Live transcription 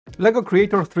LEGO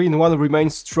Creator 3-in-1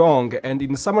 remains strong, and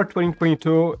in summer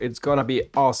 2022 it's gonna be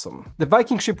awesome. The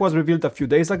Viking ship was revealed a few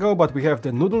days ago, but we have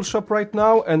the Noodle shop right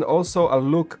now, and also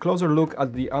a closer look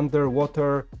at the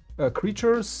underwater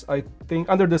creatures. I think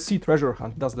Under the Sea Treasure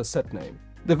Hunt, that's the set name.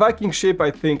 The Viking ship, I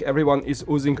think everyone is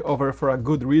oozing over for a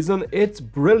good reason. It's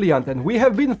brilliant, and we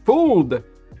have been fooled!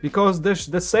 Because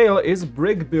the sail is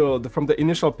brick build. From the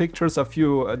initial pictures a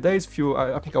few days,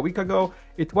 I think a week ago,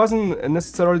 it wasn't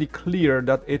necessarily clear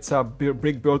that it's a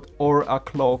brick build or a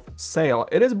cloth sail.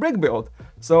 It is brick build.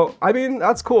 So, I mean,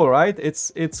 that's cool, right?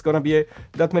 It's gonna be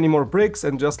that many more bricks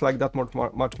and just like that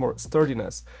much more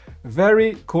sturdiness.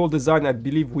 Very cool design. I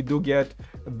believe we do get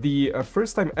the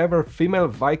first time ever female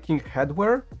Viking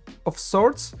headwear of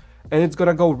sorts. And it's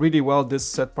gonna go really well, this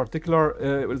set particular.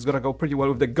 It's gonna go pretty well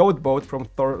with the goat boat from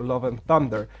Thor Love and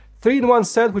Thunder. 3-in-1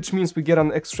 set, which means we get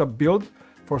an extra build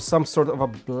for some sort of a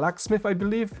blacksmith, I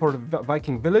believe, for the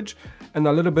Viking village, and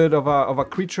a little bit of a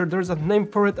creature. There's a name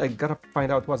for it, I gotta find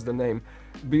out what's the name.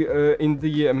 In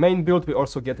the main build, we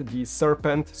also get the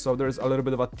Serpent, so there's a little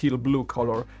bit of a teal blue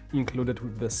color included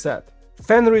with the set.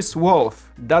 Fenris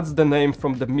Wolf, that's the name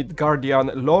from the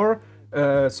Midgardian lore.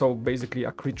 So basically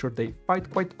a creature they fight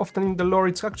quite often in the lore.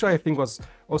 It's actually, I think, was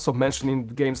also mentioned in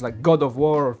games like God of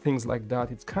War or things like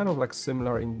that. It's kind of like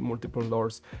similar in multiple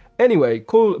lores. Anyway,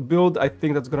 cool build. I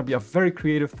think that's gonna be a very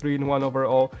creative 3-in-1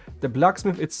 overall. The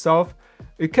blacksmith itself,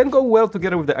 it can go well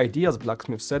together with the Ideas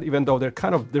blacksmith set, even though they're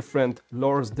kind of different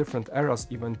lores, different eras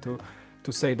even to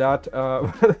say that.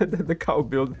 The cow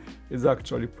build is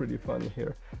actually pretty funny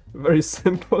here. Very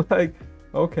simple, like,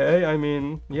 okay, I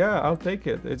mean, yeah, I'll take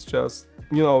it. It's just,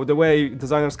 you know, the way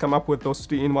designers come up with those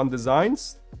 3-in-1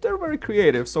 designs, they're very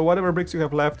creative. So whatever bricks you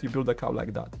have left, you build a cow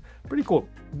like that. Pretty cool.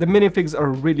 The minifigs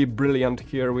are really brilliant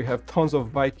here. We have tons of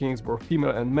Vikings, both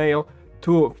female and male.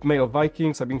 2 male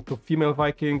Vikings, I mean 2 female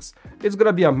Vikings. It's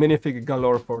gonna be a minifig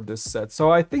galore for this set.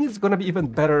 So I think it's gonna be even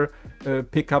better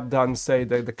pickup than, say,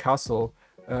 the castle.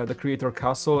 The Creator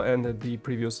Castle and the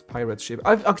previous pirate ship.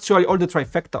 I've actually all the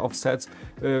trifecta of sets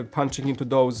punching into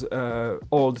those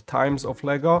old times of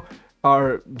LEGO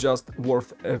are just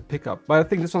worth a pickup. But I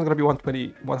think this one's gonna be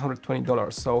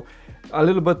 $120, so a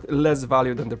little bit less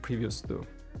value than the previous 2.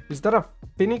 Is that a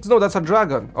phoenix? No, that's a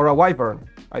dragon or a wyvern,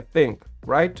 I think,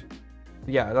 right?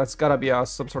 Yeah, that's gotta be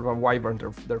some sort of a wyvern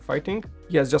they're fighting.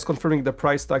 Yes, just confirming the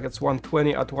price tag, it's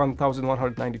 $120 at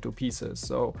 1,192 pieces,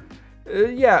 so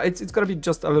yeah, it's gonna be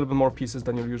just a little bit more pieces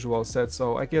than your usual set,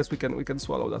 so I guess we can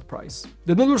swallow that price.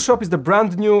 The Noodle shop is the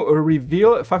brand new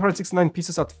reveal, 569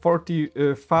 pieces at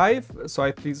 45, so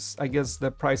I guess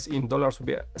the price in dollars will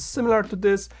be similar to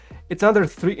this. It's another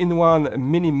 3-in-1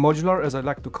 mini modular, as I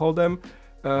like to call them.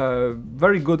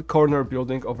 Very good corner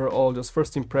building overall. Just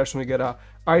first impression, we get a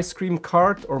ice cream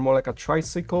cart, or more like a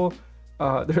tricycle.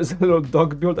 There's a little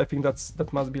dog build. I think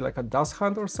that must be like a dust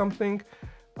hunt or something.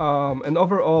 And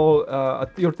overall,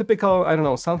 your typical, I don't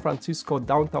know, San Francisco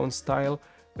downtown style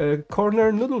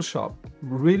corner noodle shop.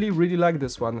 Really, really like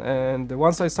this one. And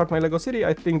once I start my LEGO City,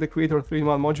 I think the Creator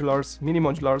 3-in-1 modulars, mini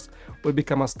modulars, will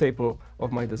become a staple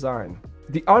of my design.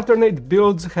 The alternate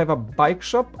builds have a bike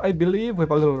shop, I believe, with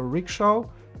a little rickshaw.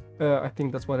 I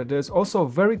think that's what it is. Also,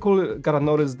 very cool, gotta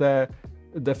notice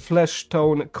the flesh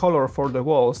tone color for the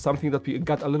walls, something that we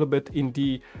got a little bit in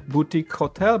the boutique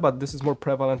hotel, but this is more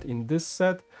prevalent in this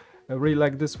set. I really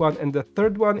like this one. And the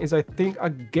third one is, I think, a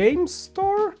game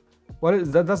store? What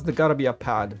is that? That's gotta be a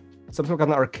pad. Some sort of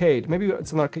an arcade. Maybe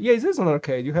it's an arcade. Yeah, it is an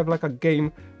arcade. You have like a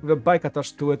game with a bike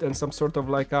attached to it and some sort of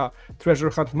like a treasure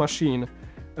hunt machine.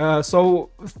 So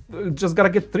just gotta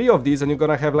get 3 of these and you're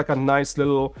gonna have like a nice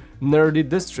little nerdy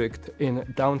district in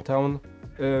downtown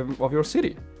of your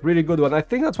city. Really good one. I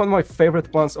think that's one of my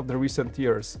favorite ones of the recent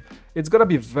years. It's gonna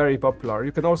be very popular.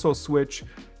 You can also switch.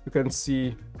 You can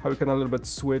see how you can a little bit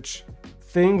switch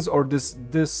things, or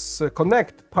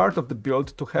connect part of the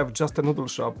build to have just a noodle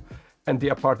shop, and the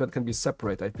apartment can be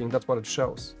separate. I think that's what it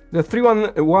shows. The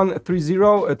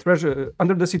 31130 treasure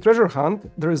Under the Sea Treasure Hunt,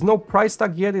 there is no price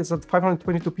tag yet. It's at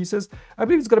 522 pieces. I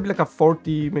believe it's gonna be like a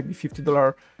 $40, maybe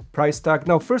 $50 price tag.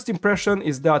 Now, first impression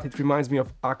is that it reminds me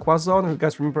of Aquazone. You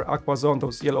guys remember Aquazone,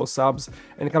 those yellow subs,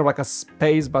 and kind of like a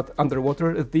space but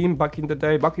underwater theme back in the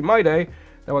day. Back in my day,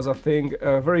 that was a thing.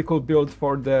 A very cool build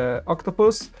for the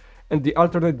octopus. And the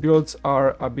alternate builds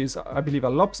are, I believe, a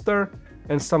lobster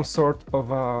and some sort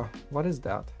of a... what is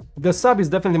that? The sub is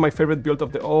definitely my favorite build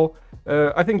of the all.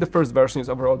 I think the first version is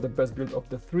overall the best build of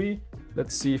the 3.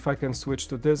 Let's see if I can switch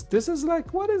to this. This is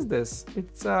like, what is this?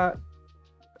 It's a...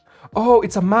 oh,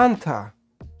 it's a manta.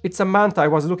 It's a manta. I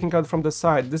was looking at it from the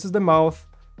side. This is the mouth,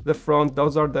 the front.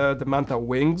 Those are the manta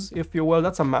wings, if you will.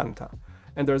 That's a manta.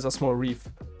 And there's a small reef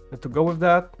to go with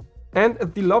that. And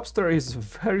the lobster is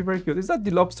very, very cute. Is that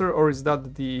the lobster or is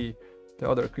that the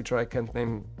other creature I can't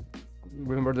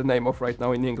remember the name of right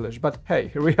now in English? But hey,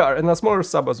 here we are, and a smaller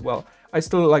sub as well. I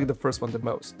still like the first one the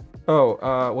most. Oh,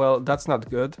 well, that's not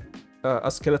good.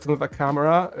 A skeleton with a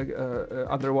camera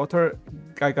underwater.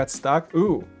 Guy got stuck.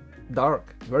 Ooh,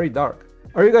 dark, very dark.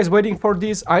 Are you guys waiting for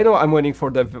these? I know I'm waiting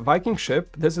for the Viking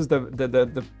ship. This is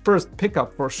the first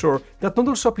pickup for sure. That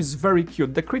Noodle shop is very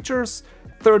cute. The creatures,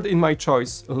 third in my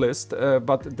choice list,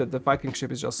 but the Viking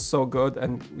ship is just so good,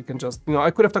 and we can just, you know, I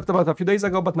could have talked about it a few days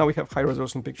ago, but now we have high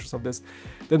resolution pictures of this.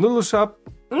 The Noodle shop,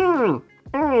 I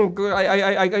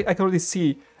can already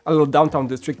see a little downtown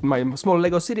district in my small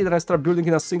Lego city that I start building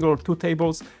in a single or two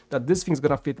tables, that this thing's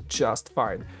gonna fit just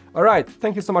fine. Alright,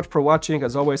 thank you so much for watching.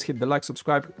 As always, hit the like,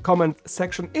 subscribe, comment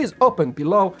section is open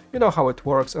below. You know how it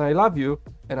works, and I love you,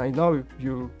 and I know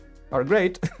you are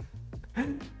great.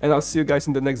 And I'll see you guys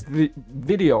in the next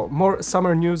video. More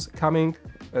summer news coming.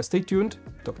 Stay tuned.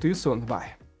 Talk to you soon.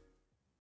 Bye.